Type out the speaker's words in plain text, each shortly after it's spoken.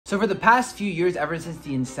So for the past few years, ever since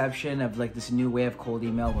the inception of like this new way of cold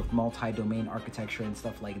email with multi-domain architecture and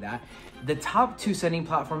stuff like that, the top two sending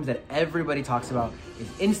platforms that everybody talks about is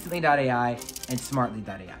Instantly.ai and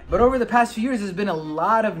Smartly.ai. But over the past few years, there's been a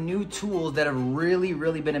lot of new tools that have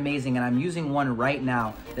really been amazing, and I'm using one right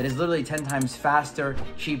now that is literally 10 times faster,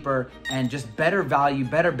 cheaper, and just better value,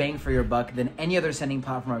 better bang for your buck than any other sending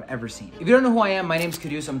platform I've ever seen. If you don't know who I am, my name's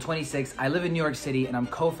Kudus, I'm 26, I live in New York City, and I'm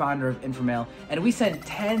co-founder of Inframail, and we send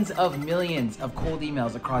tens of millions of cold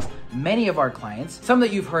emails across many of our clients, some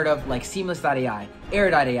that you've heard of like Seamless.ai,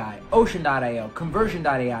 Air.ai, Ocean.io,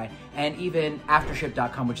 Conversion.ai, and even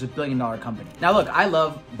Aftership.com, which is $1 billion company. Now look, I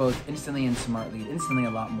love both Instantly and Smartly. Instantly a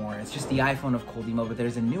lot more. It's just the iPhone of cold email, but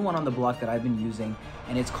there's a new one on the block that I've been using,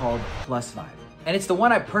 and it's called PlusVibe. And it's the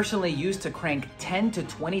one I personally use to crank 10 to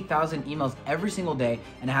 20,000 emails every single day,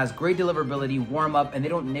 and it has great deliverability, warm up, and they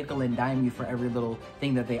don't nickel and dime you for every little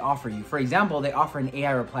thing that they offer you. For example, they offer an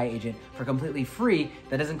AI reply agent for completely free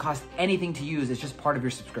that doesn't cost anything to use. It's just part of your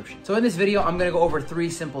subscription. So in this video, I'm gonna go over 3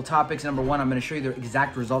 simple topics. Number 1, I'm gonna show you the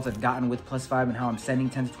exact results I've gotten with PlusVibe and how I'm sending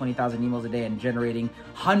 10 to 20,000 emails a day and generating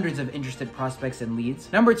hundreds of interested prospects and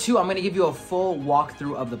leads. Number 2, I'm gonna give you a full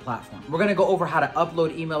walkthrough of the platform. We're gonna go over how to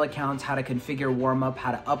upload email accounts, how to configure warm up,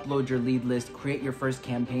 how to upload your lead list, create your first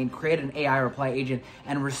campaign, create an AI reply agent,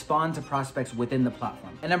 and respond to prospects within the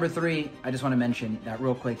platform. And number 3, I just want to mention that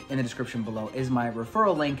real quick in the description below is my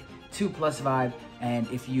referral link to PlusVibe. And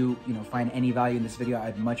if you find any value in this video,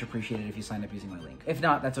 I'd much appreciate it if you sign up using my link. If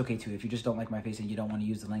not, that's okay too. If you just don't like my face and you don't want to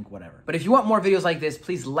use the link, whatever. But if you want more videos like this,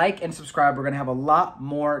 please like and subscribe. We're gonna have a lot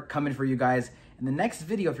more coming for you guys. In the next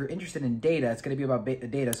video, if you're interested in data, it's gonna be about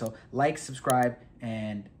data. So like, subscribe,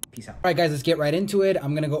 and peace out. All right, guys, let's get right into it.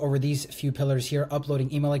 I'm going to go over these few pillars here: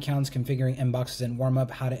 uploading email accounts, configuring inboxes and warm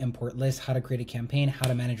up, how to import lists, how to create a campaign, how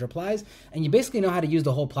to manage replies. And you basically know how to use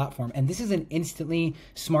the whole platform. And this is an Instantly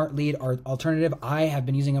smart lead alternative. I have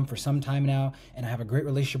been using them for some time now, and I have a great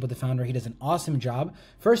relationship with the founder. He does an awesome job.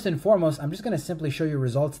 First and foremost, I'm just going to simply show you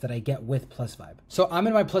results that I get with PlusVibe. So I'm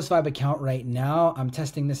in my PlusVibe account right now. I'm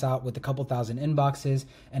testing this out with a couple thousand inboxes.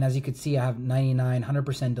 And as you can see, I have 99,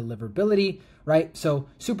 100% deliverability, right? So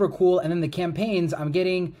super cool. And then the campaigns, I'm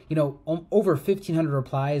getting, over 1,500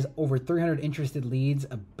 replies, over 300 interested leads,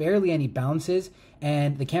 barely any bounces.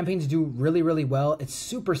 And the campaigns do really well. It's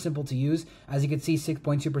super simple to use. As you can see,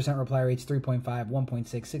 6.2% reply rates, 3.5, 1.6,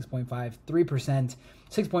 6.5, 3%,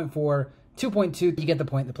 6.4, 2.2, you get the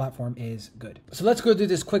point. The platform is good. So let's go through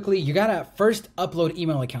this quickly. You gotta first upload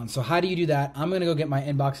email accounts. So how do you do that? I'm gonna go get my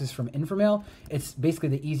inboxes from Inframail. It's basically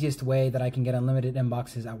the easiest way that I can get unlimited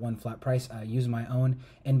inboxes at one flat price. I use my own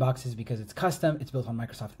inboxes because it's custom, it's built on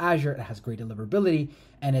Microsoft Azure, it has great deliverability,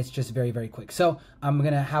 and it's just very quick. So I'm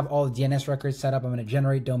gonna have all the DNS records set up. I'm gonna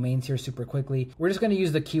generate domains here super quickly. We're just gonna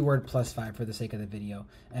use the keyword +5 for the sake of the video.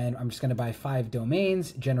 And I'm just gonna buy 5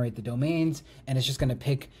 domains, generate the domains, and it's just gonna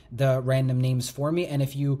pick the random names for me. And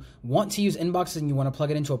if you want to use inboxes and you wanna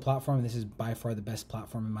plug it into a platform, this is by far the best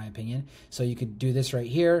platform in my opinion. So you could do this right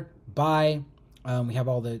here, buy, we have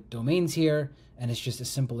all the domains here, and it's just as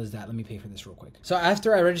simple as that. Let me pay for this real quick. So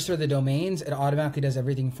after I register the domains, it automatically does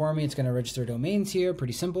everything for me. It's gonna register domains here,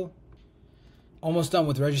 pretty simple. Almost done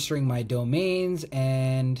with registering my domains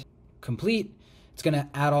and complete. It's gonna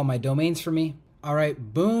add all my domains for me. All right,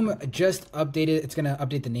 boom, just updated. It's gonna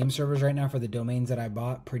update the name servers right now for the domains that I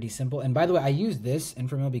bought, pretty simple. And by the way, I use this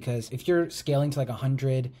Inframail because if you're scaling to like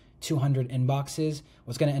 100, 200 inboxes,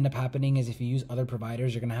 what's going to end up happening is if you use other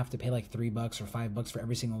providers, you're going to have to pay like $3 or $5 for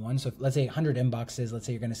every single one. So if, let's say 100 inboxes, let's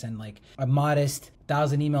say you're going to send like a modest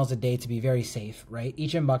 1,000 emails a day to be very safe, right?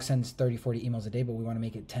 Each inbox sends 30, 40 emails a day, but we want to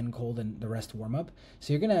make it 10 cold and the rest warm up.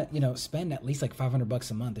 So you're going to, spend at least like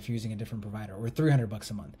 $500 a month if you're using a different provider, or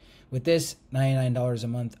 $300 a month. With this, $99 a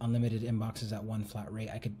month, unlimited inboxes at one flat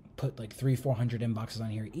rate. I could put like 300-400 inboxes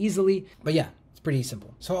on here easily. But yeah, it's pretty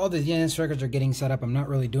simple. So all the DNS records are getting set up. I'm not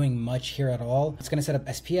really doing much here at all. It's going to set up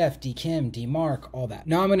SPF, DKIM, DMARC, all that.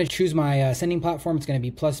 Now I'm going to choose my sending platform. It's going to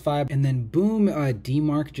be PlusVibe, and then boom,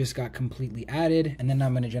 DMARC just got completely added. And then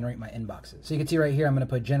I'm going to generate my inboxes. So you can see right here, I'm going to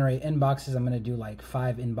put generate inboxes. I'm going to do like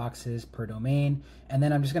 5 inboxes per domain. And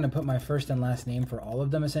then I'm just going to put my first and last name for all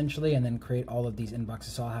of them essentially, and then create all of these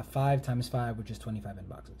inboxes. So I'll have 5 times 5, which is 25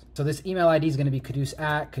 inboxes. So this email ID is going to be Kudus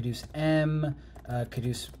at Kudus M,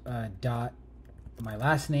 Kudus dot my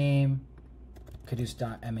last name,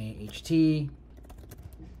 Kudus.maht,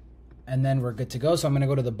 and then we're good to go. So I'm gonna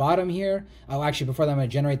go to the bottom here. Oh, actually, before that, I'm gonna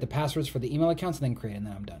generate the passwords for the email accounts and then create, and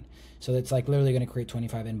then I'm done. So it's like literally gonna create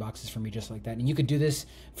 25 inboxes for me just like that. And you could do this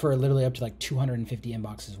for literally up to like 250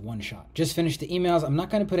 inboxes one shot. Just finished the emails. I'm not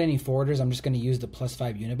gonna put any forwarders. I'm just gonna use the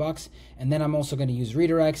PlusVibe Unibox. And then I'm also gonna use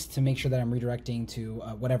redirects to make sure that I'm redirecting to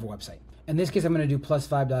whatever website. In this case, I'm gonna do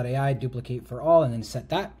PlusVibe.ai, duplicate for all, and then set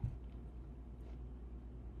that.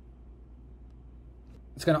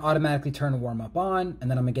 It's going to automatically turn warm up on,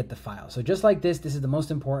 and then I'm going to get the file. So just like this is the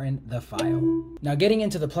most important, the file. Now getting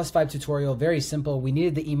into the PlusVibe tutorial, very simple. We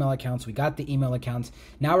needed the email accounts. We got the email accounts.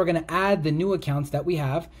 Now we're going to add the new accounts that we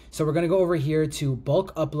have. So we're going to go over here to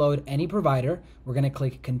bulk upload any provider. We're going to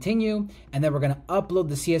click continue, and then we're going to upload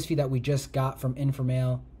the CSV that we just got from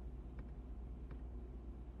Inframail.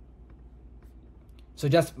 So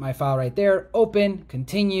just my file right there, open,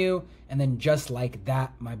 continue, and then just like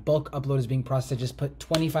that, my bulk upload is being processed. Just put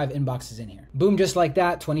 25 inboxes in here. Boom, just like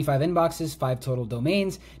that, 25 inboxes, 5 total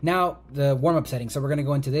domains. Now the warm-up settings. So we're gonna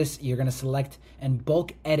go into this, you're gonna select and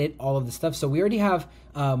bulk edit all of the stuff. So we already have,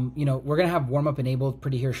 we're gonna have warm-up enabled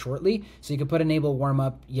pretty here shortly. So you can put enable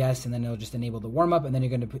warm-up, yes, and then it'll just enable the warm-up, and then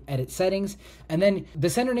you're gonna edit settings. And then the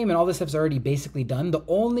sender name and all this stuff's already basically done. The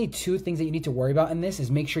only 2 things that you need to worry about in this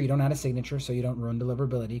is make sure you don't add a signature so you don't ruin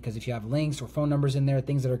deliverability, because if you have links or phone numbers in there,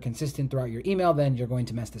 things that are consistent throughout your email, then you're going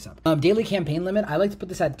to mess this up. Daily campaign limit, I like to put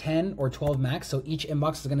this at 10 or 12 max. So each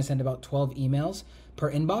inbox is gonna send about 12 emails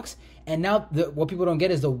per inbox. And now what people don't get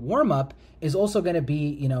is the warm-up is also going to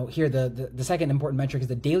be, here the second important metric is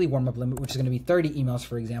the daily warm-up limit, which is going to be 30 emails,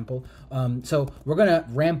 for example. So we're going to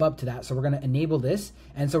ramp up to that. So we're going to enable this.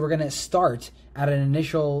 And so we're going to start at an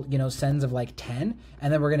initial, sends of like 10,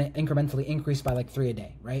 and then we're going to incrementally increase by like 3 a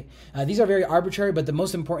day, right? These are very arbitrary, but the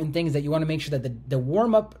most important thing is that you want to make sure that the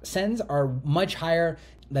warm-up sends are much higher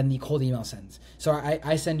than the cold email sends. So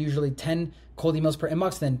I send usually 10 cold emails per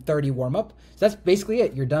inbox, then 30 warm-up. So that's basically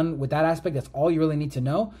it. You're done with that aspect. That's all you really need to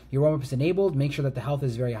know. Your warm-up is enabled. Make sure that the health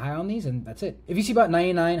is very high on these, and that's it. If you see about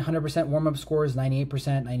 99, 100% warm-up scores, 98%,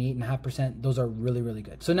 98.5%, those are really, really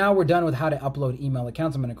good. So now we're done with how to upload email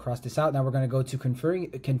accounts. I'm going to cross this out. Now we're going to go to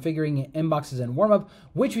configuring inboxes and warm-up,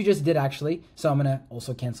 which we just did actually. So I'm going to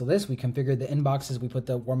also cancel this. We configured the inboxes. We put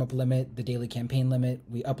the warm-up limit, the daily campaign limit.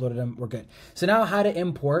 We uploaded them. We're good. So now how to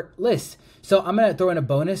import lists. So I'm going to throw in a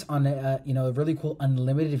bonus on a really cool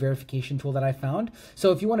unlimited verification tool that I found.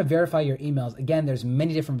 So if you want to verify your emails, again, there's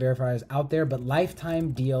many different verifiers out there, but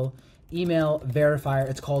lifetime deal email verifier,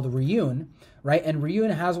 it's called Reune, right? And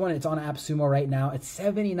Reune has one. It's on AppSumo right now. It's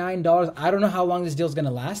 $79. I don't know how long this deal is going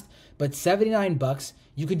to last, but $79.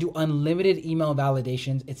 You can do unlimited email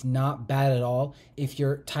validations. It's not bad at all if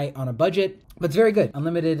you're tight on a budget, but it's very good.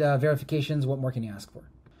 Unlimited verifications. What more can you ask for?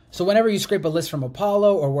 So whenever you scrape a list from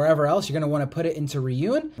Apollo or wherever else, you're going to want to put it into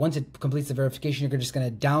Reune. Once it completes the verification, you're just going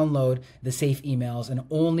to download the safe emails and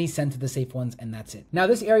only send to the safe ones, and that's it. Now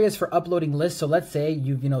this area is for uploading lists. So let's say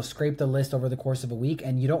you've scraped a list over the course of a week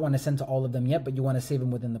and you don't want to send to all of them yet, but you want to save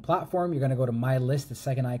them within the platform. You're going to go to My List, the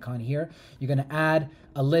second icon here. You're going to add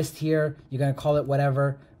a list here. You're going to call it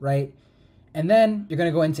whatever, right? And then you're going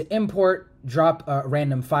to go into import, drop a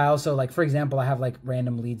random file. So like, for example, I have like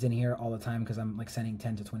random leads in here all the time because I'm like sending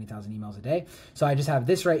 10 to 20,000 emails a day. So I just have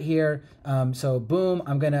this right here. So boom,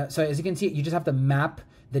 so as you can see, you just have to map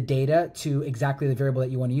the data to exactly the variable that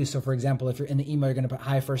you want to use. So for example, if you're in the email, you're going to put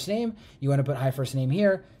hi first name. You want to put hi first name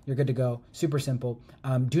here. You're good to go. Super simple.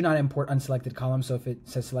 Do not import unselected columns. So if it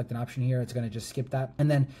says select an option here, it's going to just skip that. And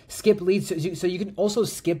then skip leads. So you can also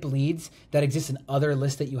skip leads that exist in other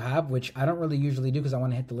lists that you have, which I don't really usually do because I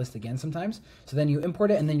want to hit the list again sometimes. So then you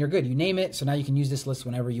import it and then you're good. You name it. So now you can use this list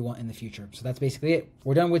whenever you want in the future. So that's basically it.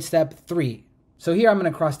 We're done with step 3. So here I'm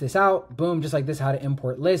going to cross this out, boom, just like this, how to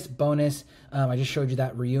import lists, bonus. I just showed you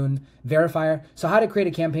that Reune verifier. So how to create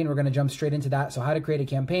a campaign, we're going to jump straight into that. So how to create a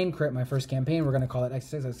campaign, create my first campaign. We're going to call it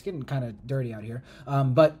X6. It's getting kind of dirty out here.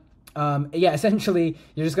 Yeah, essentially,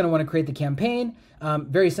 you're just going to want to create the campaign.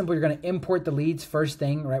 Very simple. You're going to import the leads first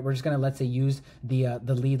thing, right? We're just going to, let's say, use the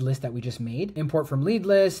lead list that we just made. Import from lead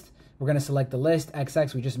list. We're going to select the list,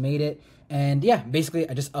 XX, we just made it. And yeah, basically,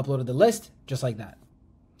 I just uploaded the list just like that.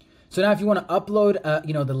 So now if you want to upload,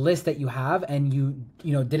 the list that you have and you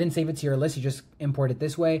didn't save it to your list, you just import it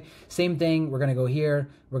this way. Same thing. We're going to go here.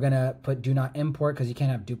 We're going to put do not import because you can't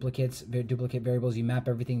have duplicate variables. You map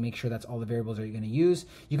everything, make sure that's all the variables that you're going to use.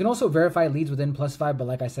 You can also verify leads within PlusVibe, but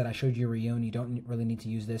like I said, I showed you Reune. You don't really need to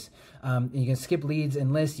use this. You can skip leads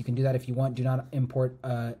and lists. You can do that if you want. Do not import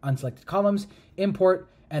unselected columns. Import,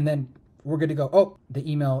 and then we're good to go. Oh, the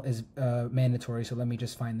email is mandatory. So let me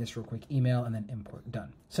just find this real quick, email, and then import,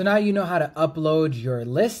 done. So now you know how to upload your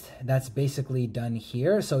list. That's basically done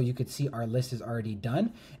here. So you could see our list is already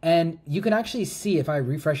done. And you can actually see, if I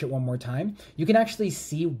refresh it one more time, you can actually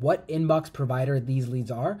see what inbox provider these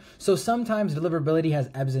leads are. So sometimes deliverability has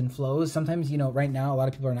ebbs and flows. Sometimes, you know, right now, a lot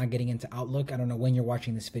of people are not getting into Outlook. I don't know when you're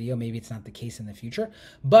watching this video. Maybe it's not the case in the future.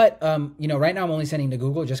 But, you know, right now I'm only sending to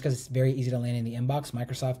Google just because it's very easy to land in the inbox.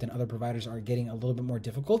 Microsoft and other providers are getting a little bit more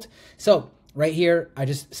difficult. So right here, I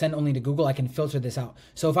just send only to Google. I can filter this out.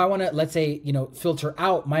 So if I want to, let's say, you know, filter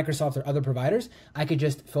out Microsoft or other providers, I could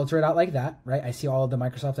just filter it out like that, right? I see all of the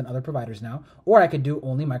Microsoft and other providers now, or I could do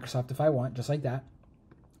only Microsoft if I want, just like that.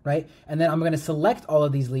 Right? And then I'm going to select all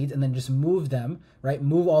of these leads and then just move them, right?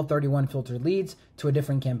 Move all 31 filtered leads to a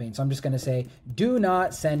different campaign. So I'm just going to say, do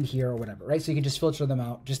not send here or whatever, right? So you can just filter them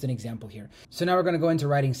out, just an example here. So now we're going to go into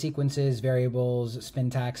writing sequences, variables, spin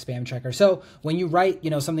tags, spam checker. So when you write, you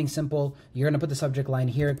know, something simple, you're going to put the subject line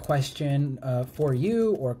here, question for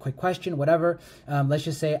you, or quick question, whatever. Let's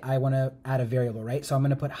just say I want to add a variable, right? So I'm going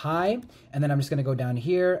to put hi, and then I'm just going to go down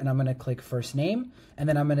here and I'm going to click first name. And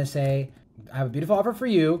then I'm going to say, I have a beautiful offer for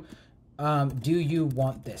you. Do you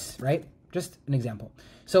want this, right? Just an example.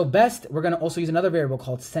 So best, we're going to also use another variable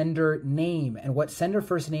called sender name. And what sender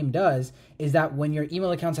first name does is that when your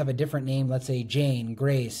email accounts have a different name, let's say Jane,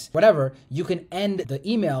 Grace, whatever, you can end the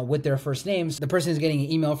email with their first names. The person is getting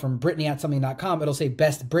an email from Brittany@something.com. It'll say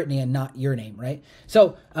best Brittany and not your name, right?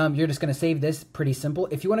 So you're just going to save this, pretty simple.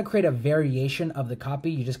 If you want to create a variation of the copy,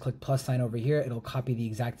 you just click plus sign over here. It'll copy the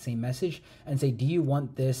exact same message and say, do you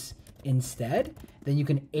want this instead? Then you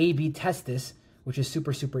can A/B test this, which is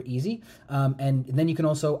super, super easy. And then you can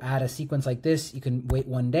also add a sequence like this. You can wait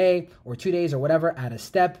 1 day or 2 days or whatever, add a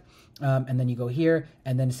step. And then you go here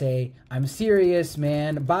and then say, I'm serious,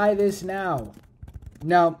 man, buy this now.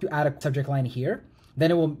 Now you add a subject line here, then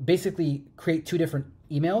it will basically create 2 different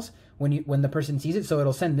emails when the person sees it. So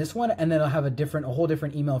it'll send this one and then it'll have a whole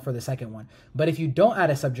different email for the second one. But if you don't add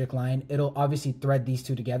a subject line, it'll obviously thread these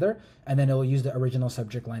 2 together and then it'll use the original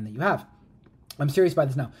subject line that you have. I'm serious about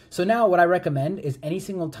this now. So now what I recommend is any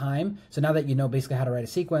single time, so now that you know basically how to write a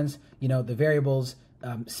sequence, you know, the variables,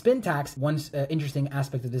 spin tags, one interesting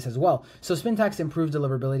aspect of this as well. So spin tags improve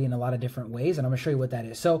deliverability in a lot of different ways, and I'm gonna show you what that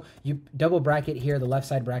is. So you double bracket here, the left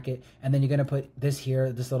side bracket, and then you're gonna put this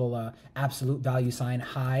here, this little absolute value sign,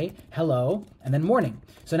 hi, hello, and then morning.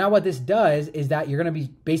 So now what this does is that you're gonna be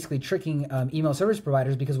basically tricking email service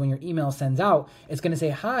providers, because when your email sends out, it's gonna say,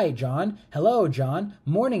 hi, John, hello, John,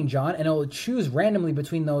 morning, John, and it'll choose randomly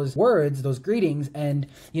between those words, those greetings, and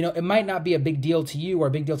you know, it might not be a big deal to you or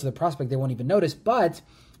a big deal to the prospect, they won't even notice, but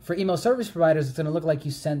for email service providers, it's going to look like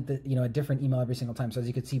you sent a different email every single time. So as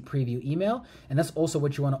you can see, preview email, and that's also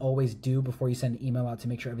what you want to always do before you send an email out to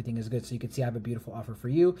make sure everything is good. So you can see I have a beautiful offer for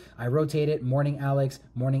you. I rotate it, morning Alex,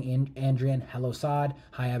 morning Andrian, hello Saad,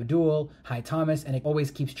 hi Abdul, hi Thomas, and it always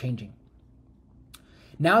keeps changing.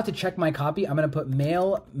 Now to check my copy, I'm going to put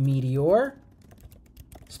mail Meteor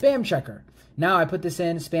spam checker. Now I put this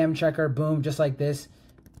in, spam checker, boom, just like this.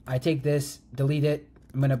 I take this, delete it.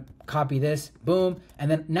 I'm going to copy this, boom.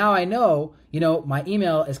 And then now I know, my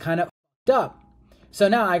email is kind of up. So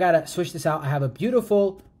now I got to switch this out. I have a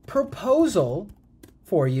beautiful proposal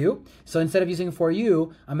for you. So instead of using for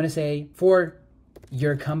you, I'm going to say for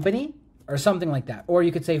your company or something like that. Or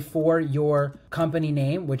you could say for your company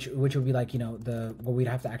name, which would be like, what we'd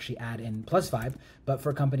have to actually add in PlusVibe, but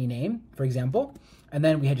for company name, for example. And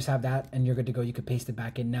then we just have that and you're good to go. You could paste it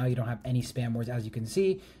back in. Now you don't have any spam words. As you can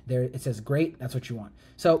see there, it says great. That's what you want.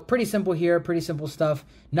 So pretty simple here, pretty simple stuff.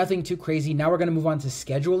 Nothing too crazy. Now we're going to move on to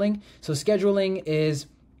scheduling. So scheduling is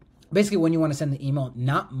basically when you want to send the email,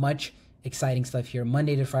 not much exciting stuff here.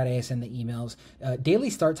 Monday to Friday, I send the emails.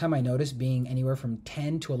 Daily start time, I noticed being anywhere from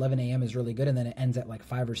 10 to 11 a.m. is really good. And then it ends at like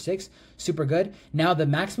 5 or 6. Super good. Now the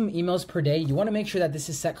maximum emails per day, you want to make sure that this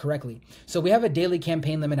is set correctly. So we have a daily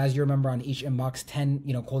campaign limit, as you remember, on each inbox, 10,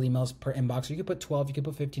 cold emails per inbox. Or you could put 12, you could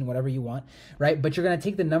put 15, whatever you want, right? But you're going to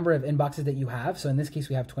take the number of inboxes that you have. So in this case,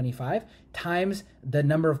 we have 25 times the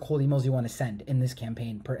number of cold emails you want to send in this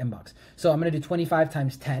campaign per inbox. So I'm going to do 25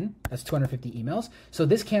 times 10. That's 250 emails. So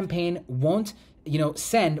this campaign won't,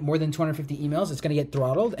 send more than 250 emails. It's going to get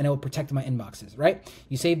throttled and it will protect my inboxes, right?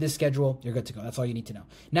 You save this schedule, you're good to go. That's all you need to know.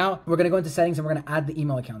 Now we're going to go into settings and we're going to add the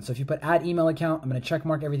email account. So if you put add email account, I'm going to check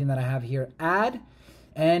mark everything that I have here, add,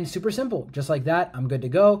 and super simple, just like that, I'm good to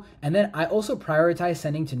go. And then I also prioritize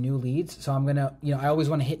sending to new leads. So I'm going to, I always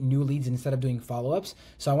want to hit new leads instead of doing follow-ups.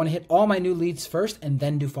 So I want to hit all my new leads first and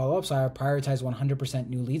then do follow-ups. So I prioritize 100%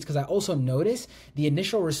 new leads because I also notice the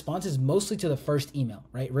initial response is mostly to the first email,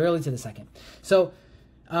 right? Rarely to the second. So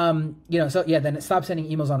So yeah, then stop sending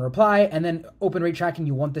emails on reply, and then open rate tracking,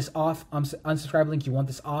 you want this off. Unsubscribe link, you want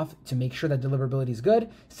this off to make sure that deliverability is good.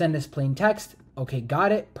 Send this plain text. Okay,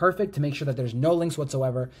 got it. Perfect. To make sure that there's no links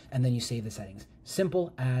whatsoever, and then you save the settings.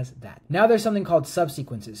 Simple as that. Now there's something called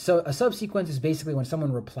subsequences. So a subsequence is basically when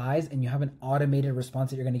someone replies and you have an automated response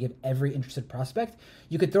that you're going to give every interested prospect,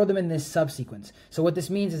 you could throw them in this subsequence. So what this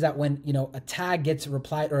means is that when, a tag gets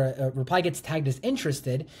replied, or a reply gets tagged as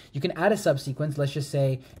interested, you can add a subsequence. Let's just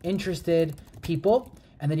say interested people,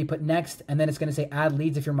 and then you put next, and then it's gonna say add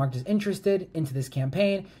leads if you're marked as interested into this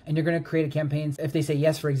campaign, and you're gonna create a campaign. If they say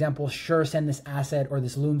yes, for example, sure, send this asset or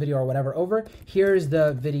this Loom video or whatever over. Here's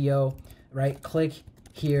the video, right? Click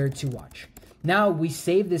here to watch. Now we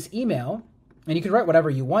save this email, and you can write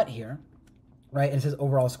whatever you want here, right? And it says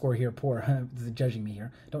overall score here, poor. This is judging me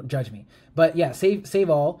here. Don't judge me. But yeah, save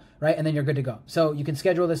all, right? And then you're good to go. So you can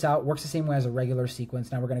schedule this out. Works the same way as a regular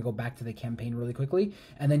sequence. Now we're going to go back to the campaign really quickly.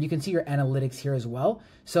 And then you can see your analytics here as well.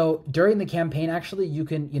 So during the campaign, actually, you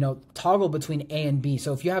can, toggle between A and B.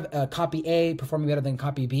 So if you have a copy A performing better than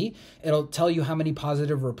copy B, it'll tell you how many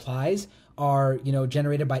positive replies are,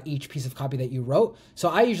 generated by each piece of copy that you wrote. So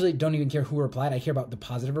I usually don't even care who replied. I care about the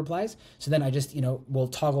positive replies. So then I just, will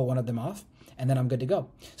toggle one of them off, and then I'm good to go.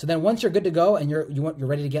 So then once you're good to go and you're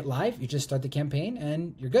ready to get live, you just start the campaign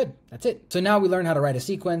and you're good. That's it. So now we learned how to write a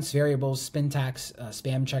sequence, variables, spin tags,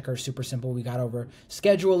 spam checker, super simple. We got over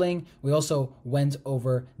scheduling. We also went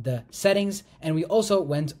over the settings, and we also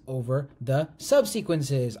went over the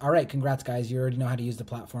subsequences. All right, congrats guys. You already know how to use the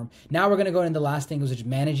platform. Now we're gonna go into the last thing, which is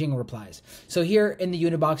managing replies. So here in the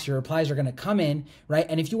unit box, your replies are gonna come in, right?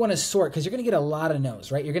 And if you wanna sort, because you're gonna get a lot of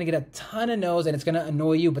no's, right? You're gonna get a ton of no's, and it's gonna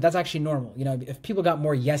annoy you, but that's actually normal. If people got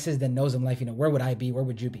more yeses than no's in life, where would I be? Where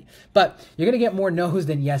would you be? But you're going to get more no's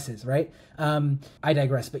than yeses, right? I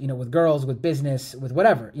digress, but with girls, with business, with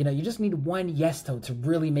whatever, you just need one yes to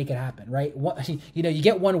really make it happen, right? You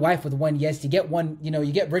get one wife with one yes, you get one,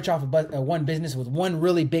 you get rich off of one business with one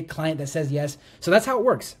really big client that says yes. So that's how it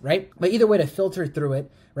works, right? But either way, to filter through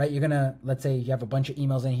it, right? You're going to, let's say you have a bunch of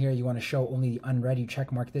emails in here. You want to show only the unread. You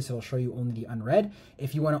check mark this. It'll show you only the unread.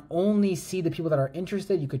 If you want to only see the people that are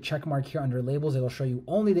interested, you could check mark here under labels. It'll show you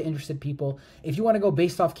only the interested people. If you want to go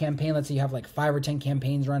based off campaign, let's say you have like 5 or 10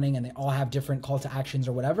 campaigns running and they all have different call to actions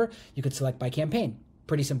or whatever, you could select by campaign.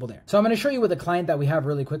 Pretty simple there. So I'm going to show you with a client that we have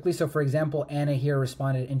really quickly. So for example, Anna here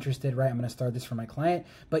responded interested, right? I'm going to start this for my client.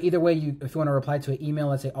 But either way, if you want to reply to an email,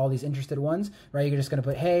 let's say all these interested ones, right? You're just going to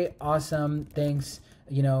put, hey, awesome, thanks,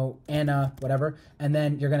 Anna, whatever. And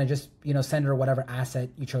then you're going to just, send her whatever asset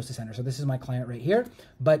you chose to send her. So this is my client right here.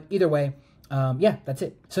 But either way, yeah, that's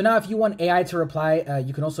it. So now if you want AI to reply,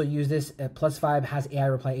 you can also use this. PlusVibe has AI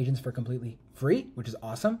reply agents for completely free, which is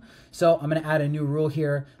awesome. So I'm going to add a new rule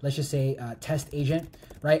here. Let's just say test agent,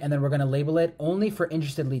 right? And then we're going to label it only for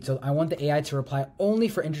interested leads. So I want the AI to reply only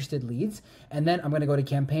for interested leads. And then I'm going to go to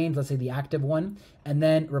campaigns, let's say the active one, and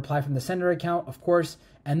then reply from the sender account, of course.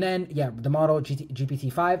 And then, yeah, the model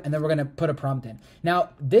GPT-5, and then we're going to put a prompt in. Now,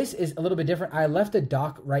 this is a little bit different. I left a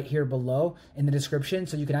doc right here below in the description,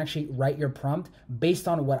 so you can actually write your prompt based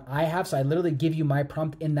on what I have. So I literally give you my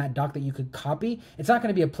prompt in that doc that you could copy. It's not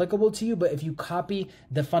going to be applicable to you, but if you copy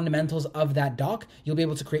the fundamentals of that doc, you'll be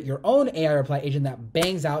able to create your own AI reply agent that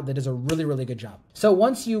bangs out, that does a really, really good job. So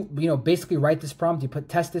once you basically write this prompt, you put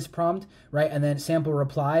test this prompt, right? And then sample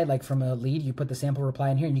reply, like from a lead, you put the sample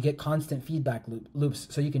reply in here, and you get constant feedback loops.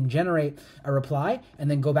 So you can generate a reply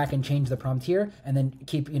and then go back and change the prompt here, and then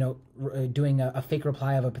keep, doing a fake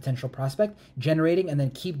reply of a potential prospect, generating, and then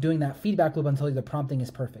keep doing that feedback loop until the prompting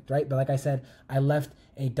is perfect, right? But like I said, I left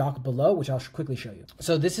a doc below, which I'll quickly show you.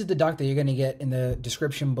 So this is the doc that you're going to get in the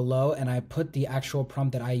description below, and I put the actual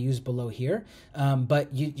prompt that I use below here.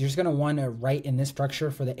 But you're just going to want to write in this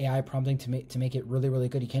structure for the AI prompting to make it really, really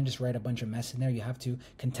good. You can't just write a bunch of mess in there. You have to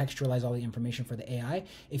contextualize all the information for the AI.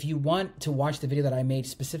 If you want to watch the video that I made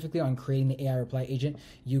specifically on creating the AI reply agent,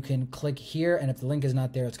 you can click here, and if the link is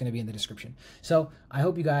not there, it's going to be in the description. So I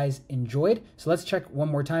hope you guys enjoyed. So let's check one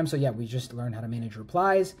more time. So yeah, we just learned how to manage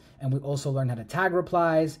replies, and we also learned how to tag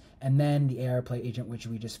replies, and then the AI reply agent, which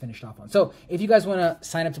we just finished off on. So if you guys want to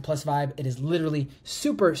sign up to PlusVibe, it is literally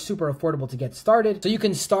super, super affordable to get started. So you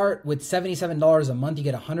can start with $77 a month. You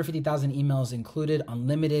get 150,000 emails included,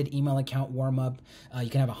 unlimited email account warm up. You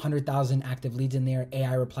can have 100,000 active leads in there,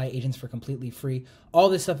 AI reply agents for completely free. All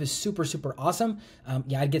this stuff is super, super awesome.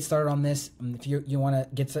 Yeah, I'd get started on this. If you want to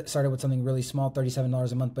get started with something really small,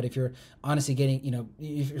 $37 a month. But if you're honestly getting,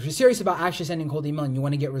 if you're serious about actually sending cold email and you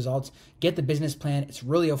want to get results, get the business plan. It's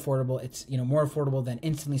really affordable. It's, more affordable than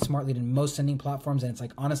Instantly, Smart Lead, and than most sending platforms, and it's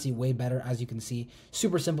like honestly way better, as you can see.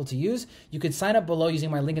 Super simple to use. You could sign up below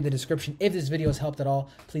using my link in the description. If this video has helped at all,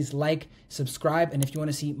 please like, subscribe, and if you want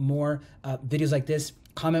to see more videos like this,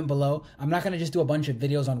 comment below. I'm not going to just do a bunch of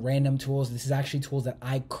videos on random tools. This is actually tools that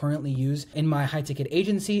I currently use in my high ticket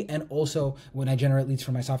agency and also when I generate leads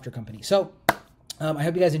for my software company. So I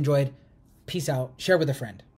hope you guys enjoyed. Peace out. Share with a friend.